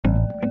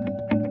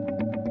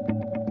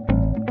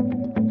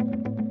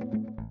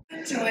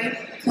enjoy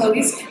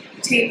CLOi's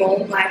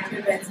Table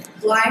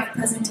live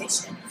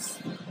presentation.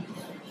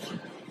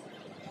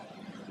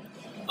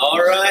 All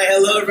right,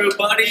 hello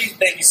everybody.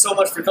 Thank you so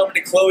much for coming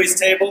to CLOi's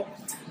Table.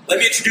 Let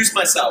me introduce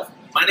myself.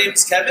 My name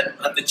is Kevin.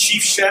 I'm the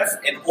chief chef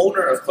and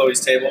owner of CLOi's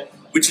Table,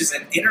 which is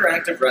an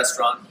interactive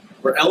restaurant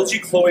where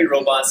LG CLOi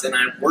robots and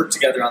I work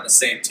together on the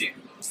same team.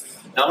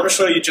 Now I want to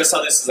show you just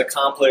how this is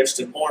accomplished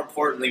and more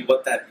importantly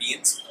what that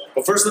means.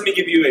 But first let me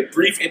give you a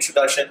brief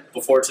introduction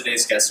before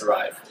today's guests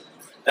arrive.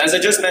 Now, as I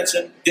just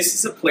mentioned, this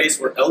is a place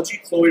where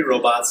LG CLOi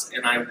robots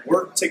and I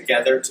work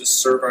together to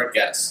serve our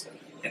guests.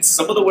 And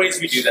some of the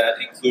ways we do that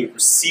include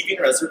receiving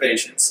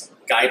reservations,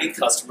 guiding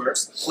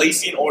customers,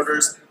 placing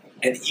orders,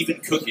 and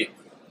even cooking.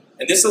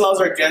 And this allows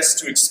our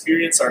guests to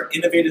experience our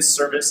innovative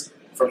service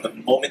from the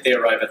moment they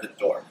arrive at the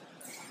door.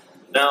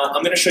 Now,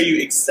 I'm going to show you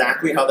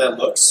exactly how that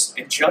looks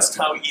and just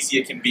how easy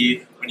it can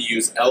be when you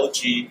use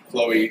LG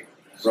CLOi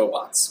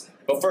robots.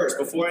 But first,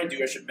 before I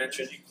do, I should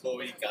mention the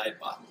CLOi Guide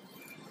Bot.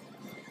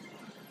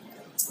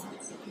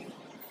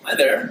 Hi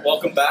there,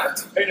 welcome back.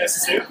 Hey, nice to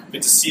see you.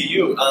 Good to see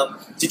you.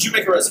 Did you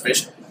make a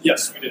reservation?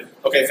 Yes, we did.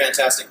 Okay,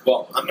 fantastic.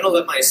 Well, I'm going to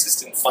let my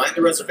assistant find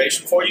the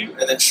reservation for you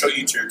and then show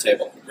you to your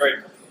table. Great.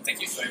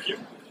 Thank you. Thank you.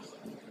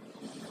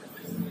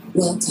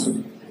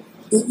 Welcome.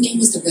 What name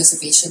is the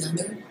reservation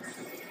under?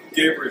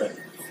 Gabriel.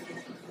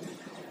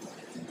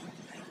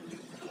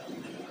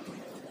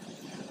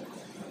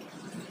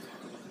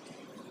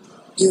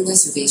 Your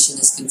reservation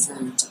is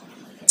confirmed.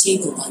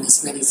 Table 1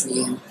 is ready for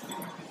you.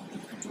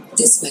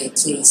 This way,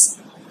 please.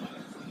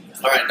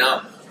 All right,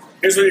 now,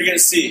 here's what you're going to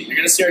see. You're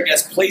going to see our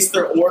guests place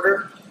their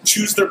order,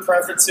 choose their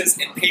preferences,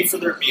 and pay for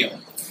their meal.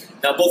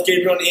 Now, both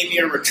Gabriel and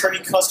Amy are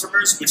returning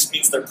customers, which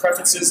means their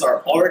preferences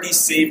are already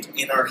saved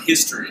in our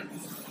history.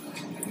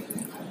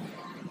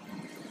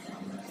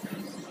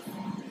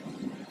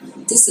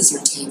 This is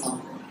your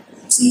table.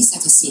 Please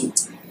have a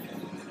seat.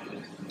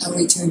 I'll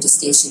return to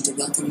station to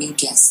welcome new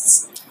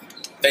guests.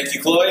 Thank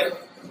you, CLOi.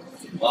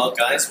 Well,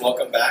 guys,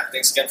 welcome back.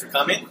 Thanks again for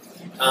coming.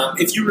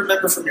 If you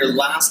remember from your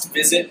last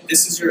visit,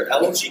 this is your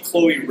LG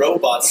CLOi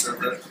Robot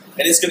server,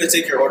 and it's going to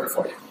take your order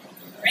for you.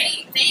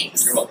 Great,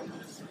 thanks. You're welcome.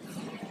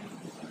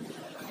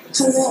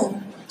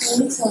 Hello, I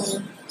am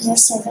CLOi, your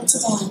server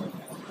today.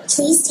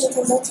 Please take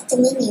a look at the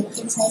menu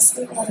and place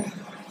an order.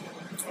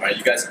 All right,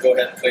 you guys can go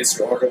ahead and place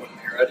your order when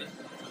you're ready.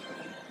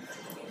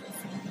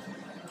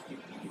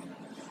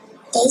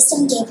 Based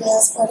on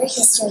Gabriel's order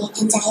history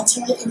and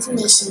dietary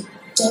information,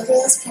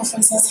 Gabriel's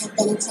preferences have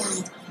been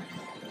applied.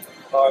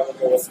 We'll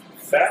go with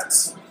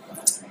fats.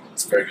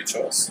 It's a very good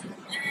choice.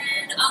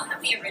 And I'll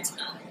have the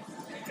original.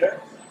 Okay.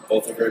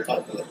 Both are very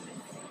popular.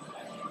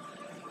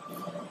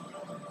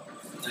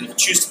 Now you can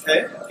choose to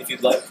pay if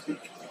you'd like.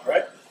 All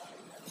right.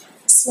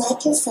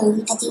 Swipe your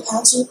phone at the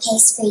LG Pay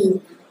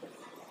screen.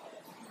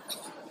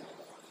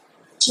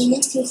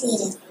 Payment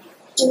completed.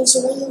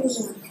 Enjoy your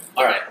meal.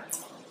 All right.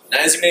 Now,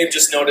 as you may have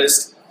just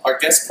noticed, our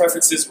guest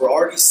preferences were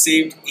already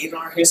saved in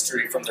our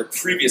history from their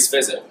previous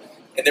visit,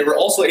 and they were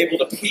also able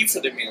to pay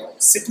for the meal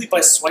simply by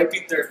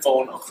swiping their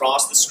phone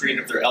across the screen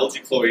of their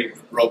LG CLOi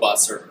Robot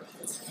server.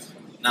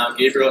 Now,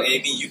 Gabriel,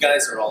 Amy, you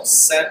guys are all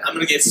set. I'm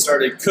going to get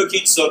started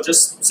cooking, so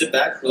just sit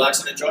back, relax,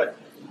 and enjoy.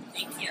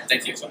 Thank you.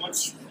 Thank you so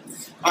much.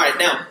 All right,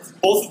 now,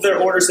 both of their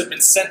orders have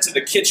been sent to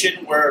the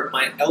kitchen where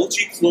my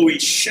LG CLOi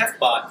Chef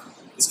Bot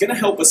is going to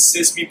help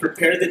assist me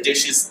prepare the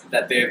dishes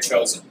that they have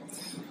chosen.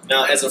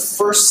 Now, as a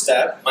first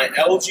step, my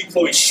LG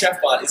CLOi Chef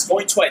Bot is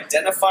going to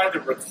identify the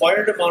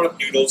required amount of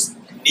noodles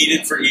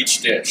needed for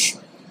each dish.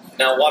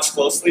 Now, watch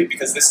closely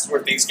because this is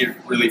where things get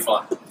really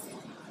fun.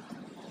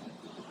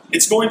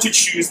 It's going to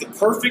choose the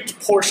perfect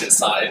portion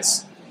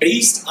size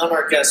based on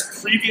our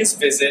guest's previous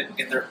visit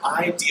and their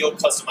ideal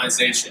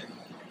customization.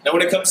 Now,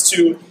 when it comes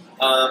to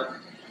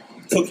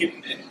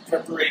cooking and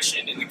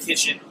preparation in the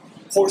kitchen,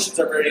 portions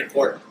are very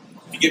important.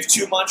 If you give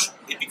too much,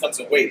 it becomes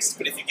a waste.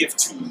 But if you give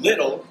too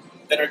little,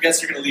 then our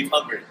guests are going to leave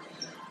hungry.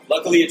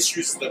 Luckily, it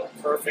chooses the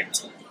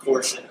perfect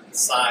portion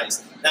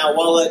size. Now,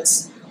 while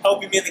it's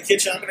helping me in the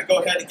kitchen, I'm going to go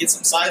ahead and get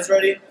some sides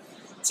ready.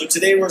 So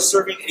today we're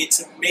serving a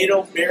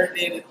tomato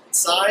marinated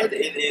side.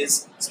 It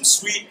is some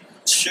sweet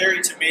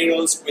cherry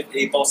tomatoes with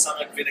a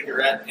balsamic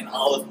vinaigrette and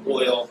olive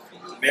oil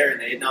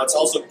marinade. Now, it's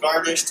also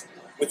garnished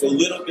with a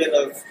little bit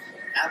of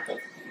apple.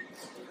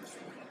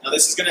 Now,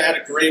 this is going to add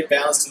a great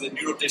balance to the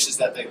noodle dishes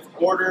that they've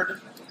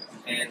ordered,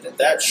 and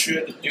that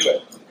should do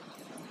it.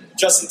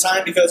 Just in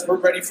time because we're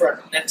ready for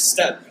our next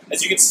step.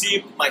 As you can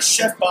see, my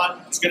Chef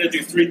Bot is going to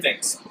do three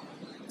things.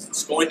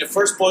 It's going to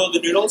first boil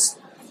the noodles,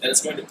 then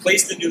it's going to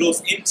place the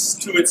noodles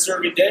into its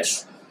serving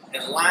dish,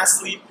 and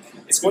lastly,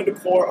 it's going to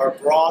pour our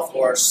broth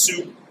or our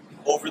soup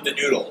over the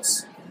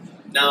noodles.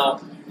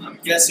 Now, I'm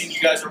guessing you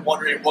guys are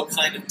wondering what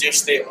kind of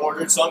dish they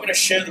ordered, so I'm going to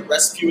share the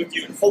recipe with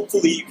you, and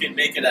hopefully you can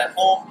make it at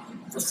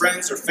home for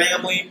friends or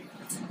family.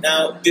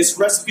 Now, this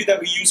recipe that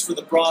we use for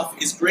the broth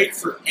is great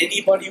for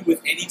anybody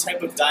with any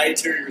type of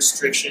dietary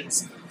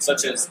restrictions,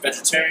 such as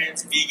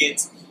vegetarians,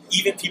 vegans,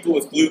 even people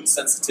with gluten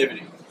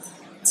sensitivity.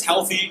 It's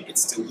healthy,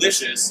 it's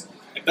delicious,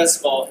 and best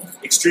of all,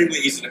 extremely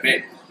easy to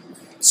make.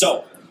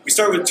 So, We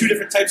start with two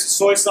different types of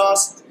soy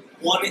sauce.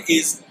 One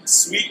is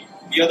sweet,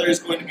 the other is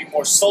going to be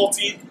more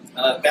salty,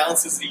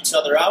 balances each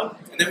other out.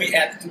 And then we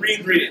add 3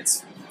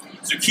 ingredients: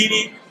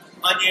 zucchini,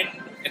 onion,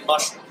 and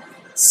mushroom.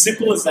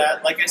 Simple as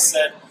that. Like I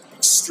said,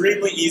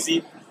 extremely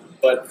easy,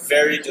 but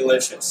very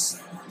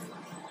delicious.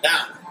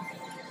 Now,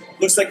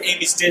 looks like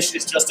Amy's dish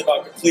is just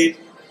about complete,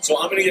 so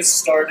I'm going to get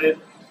started,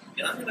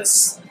 and I'm going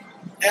to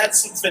add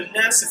some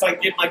finesse, if I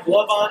can get my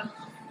glove on,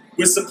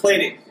 with some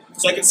plating.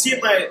 So I can see in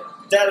my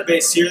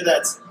database here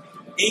that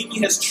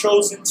Amy has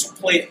chosen to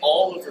plate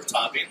all of her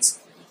toppings,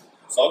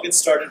 so I'll get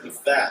started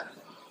with that.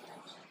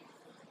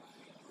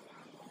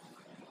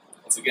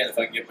 Once again, if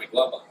I can get my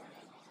glove on.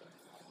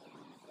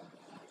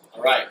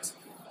 All right.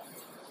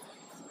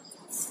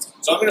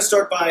 So I'm going to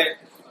start by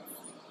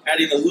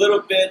adding a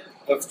little bit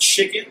of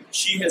chicken.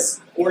 She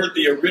has ordered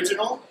the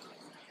original,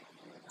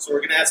 so we're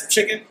going to add some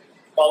chicken,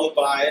 followed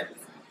by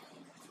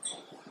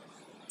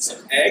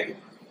some egg.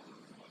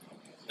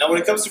 Now, when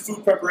it comes to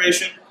food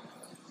preparation,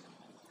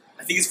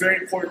 I think it's very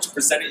important to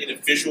present it in a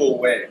visual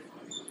way.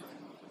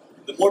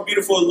 The more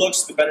beautiful it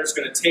looks, the better it's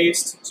going to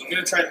taste. So I'm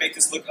going to try and make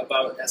this look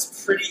about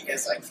as pretty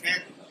as I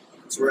can.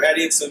 So we're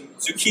adding some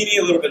zucchini,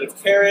 a little bit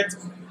of carrot,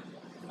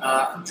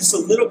 just a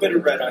little bit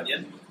of red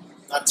onion,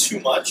 not too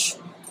much.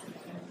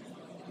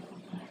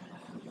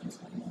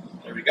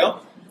 There we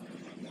go.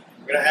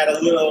 We're going to add a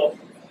little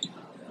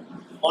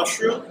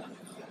mushroom.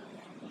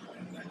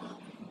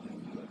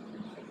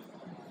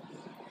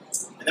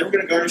 And then we're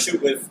going to garnish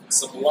it with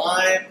some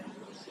lime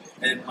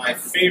and my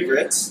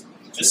favorite,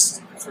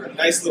 just for a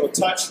nice little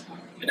touch,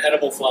 an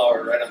edible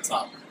flower right on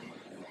top.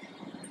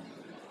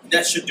 And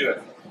that should do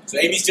it. So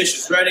Amy's dish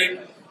is ready.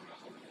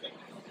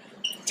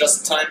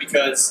 Just in time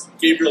because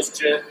Gabriel's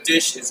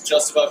dish is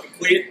just about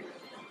complete.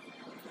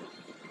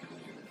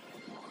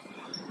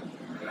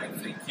 All right,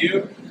 thank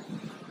you.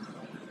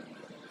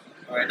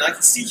 All right, now I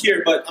can see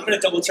here, but I'm going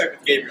to double check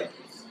with Gabriel.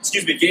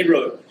 Excuse me,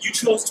 Gabriel, you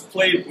chose to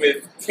plate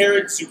with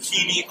carrot,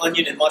 zucchini,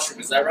 onion, and mushroom,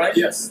 is that right?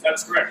 Yes, that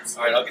is correct.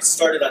 All right, I'll get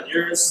started on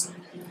yours.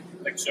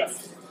 Thanks,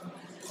 Chef.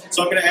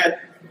 So I'm going to add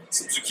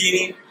some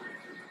zucchini,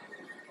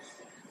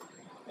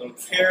 a little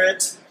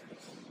carrot,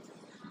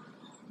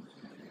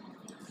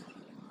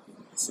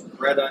 some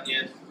red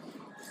onion,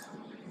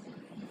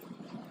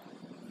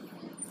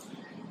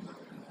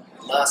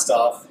 and last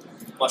off,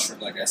 mushroom,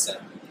 like I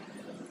said.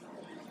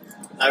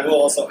 I will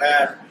also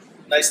add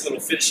a nice little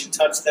finishing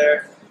touch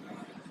there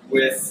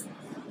with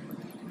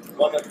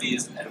one of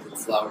these edible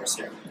flowers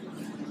here.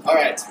 All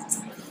right,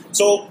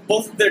 so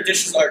both of their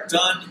dishes are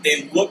done.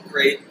 They look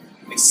great.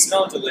 They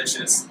smell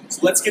delicious.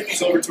 So let's get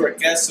these over to our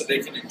guests so they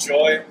can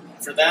enjoy.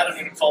 For that, I'm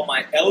going to call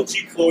my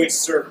LG CLOi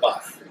Serve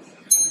Bot.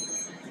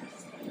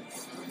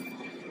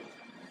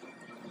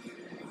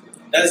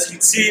 As you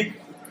can see,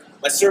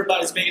 my Serve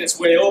Bot is making its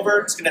way over.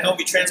 It's going to help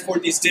me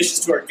transport these dishes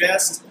to our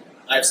guests.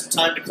 I have some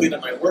time to clean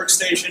up my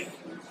workstation.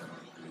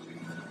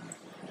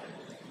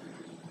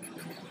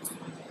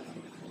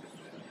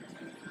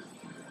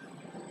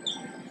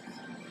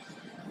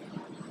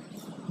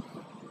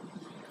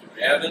 There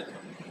we have it.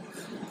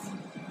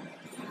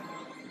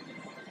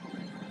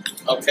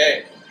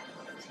 Okay.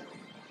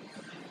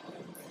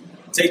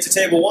 Take to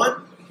table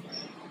 1.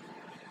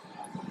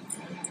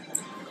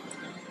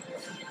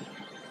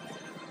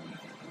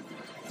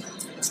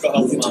 Let's go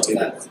help them out with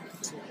that.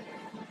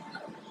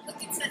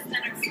 Look, it says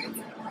that our food's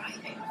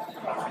arriving.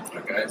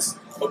 Alright, guys.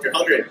 Hope you're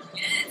hungry.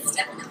 Yes,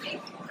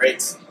 definitely.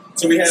 Great.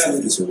 So we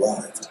Food has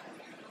arrived.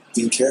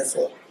 Be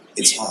careful.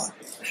 It's hot.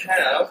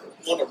 have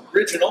one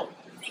original.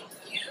 Thank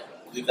you.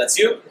 I believe that's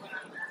you.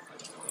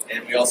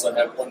 And we also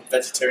have one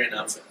vegetarian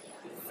option.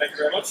 Thank you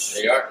very much.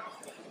 There you are.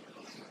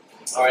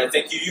 All right,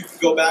 thank you. You can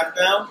go back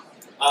now.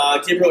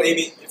 Gabriel,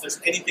 Amy, if there's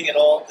anything at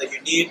all that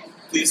you need,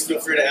 please feel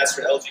free to ask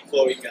your LG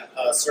CLOi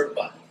Serve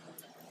Bot.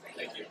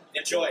 Thank you.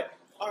 Enjoy.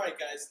 All right,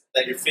 guys,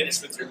 that you're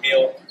finished with your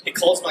meal. It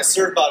calls my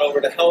Serve Bot over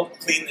to help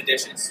clean the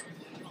dishes.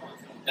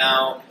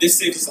 Now, this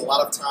saves us a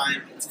lot of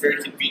time. It's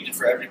very convenient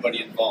for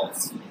everybody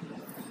involved.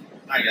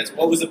 All right, guys,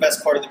 what was the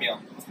best part of the meal?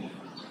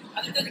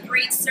 Other than the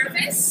great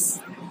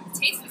service, the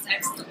taste was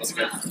excellent Was as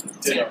it well.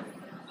 Ditto.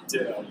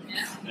 Ditto.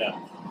 Yeah.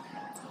 Yeah.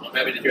 I'm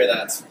happy to hear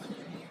that.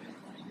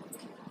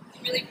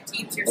 You really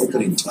redeemed yourself.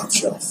 Opening top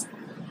shelf.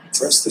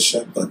 Press the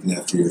shut button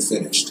after you're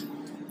finished.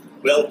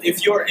 Well,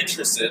 if you're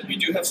interested, we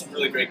do have some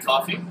really great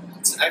coffee.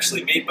 It's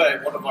actually made by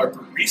one of our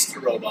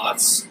barista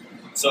robots.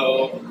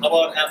 So how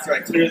about after I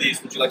clear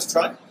these, would you like to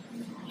try?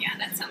 Yeah,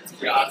 that sounds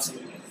great. Yeah,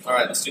 absolutely. All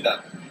right, let's do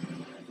that.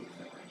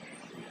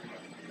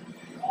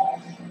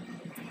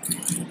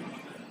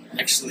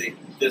 Actually,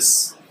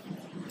 this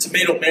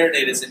tomato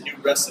marinade is a new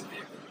recipe.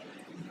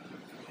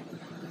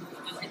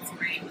 Oh, it's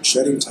great.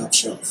 Shutting top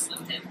shelf.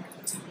 Loved it.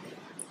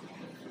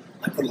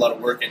 I put a lot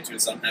of work into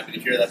it, so I'm happy to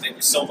hear that. Thank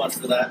you so much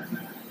for that.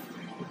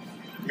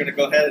 We're going to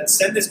go ahead and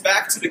send this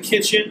back to the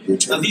kitchen. Now,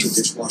 Return to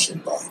dishwashing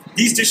bot.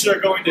 these dishes are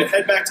going to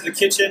head back to the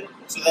kitchen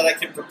so that I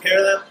can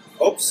prepare them.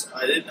 Oops,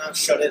 I did not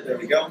shut it. There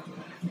we go.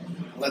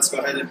 Let's go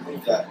ahead and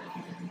move that.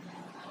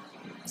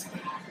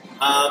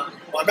 Well,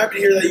 I'm happy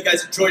to hear that you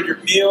guys enjoyed your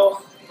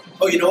meal.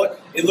 Oh, you know what?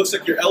 it looks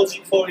like your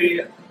LG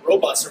CLOi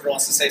robot server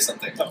wants to say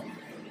something. How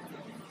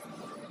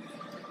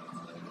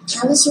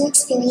was your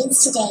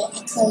experience today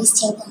at CLOi's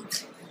table?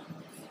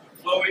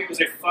 CLOi was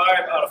a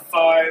 5 out of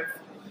 5.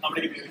 I'm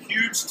going to give you a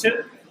huge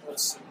tip.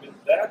 Let's submit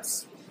that.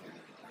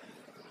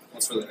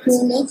 That's really nice.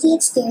 We'll make the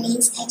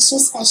experience extra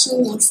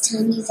special next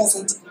time you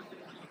visit.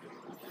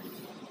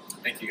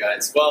 Thank you,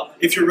 guys. Well,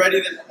 if you're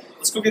ready, then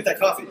let's go get that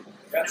coffee.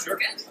 Yeah, sure.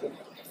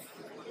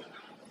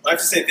 I have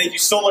to say thank you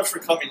so much for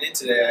coming in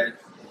today.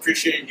 I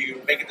appreciate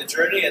you making the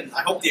journey, and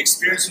I hope the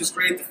experience was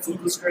great, the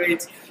food was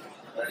great,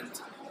 and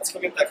let's go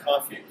get that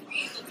coffee.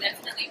 We will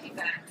definitely be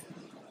back.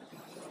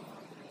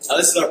 Now,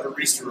 this is our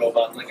barista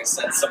robot, and like I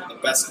said, some of the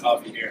best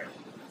coffee here.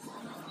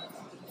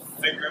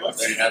 Thank you very much.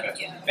 There you have it.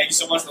 Thank you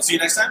so much. We'll see you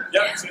next time.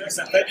 Yeah, see you next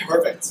time. Thank you.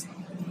 Perfect.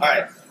 All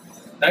right.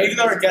 Now, even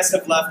though our guests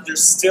have left,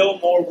 there's still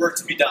more work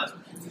to be done.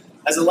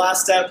 As a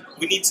last step,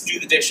 we need to do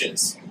the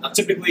dishes. Now,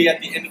 typically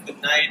at the end of the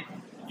night,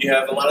 you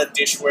have a lot of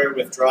dishware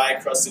with dry,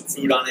 crusted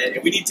food on it,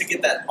 and we need to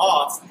get that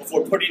off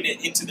before putting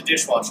it into the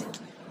dishwasher.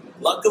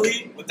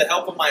 Luckily, with the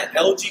help of my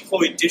LG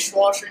CLOi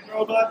dishwashing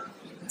robot,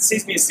 it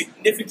saves me a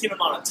significant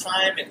amount of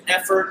time and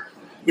effort,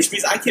 which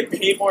means I can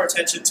pay more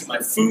attention to my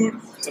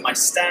food, to my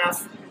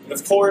staff, and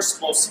of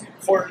course, most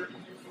important,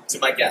 to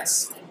my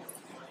guests.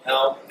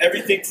 Now,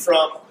 everything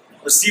from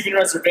receiving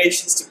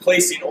reservations to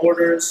placing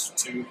orders,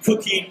 to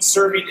cooking,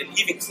 serving, and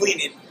even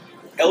cleaning,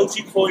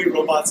 LG CLOi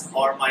robots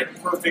are my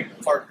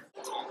perfect partner.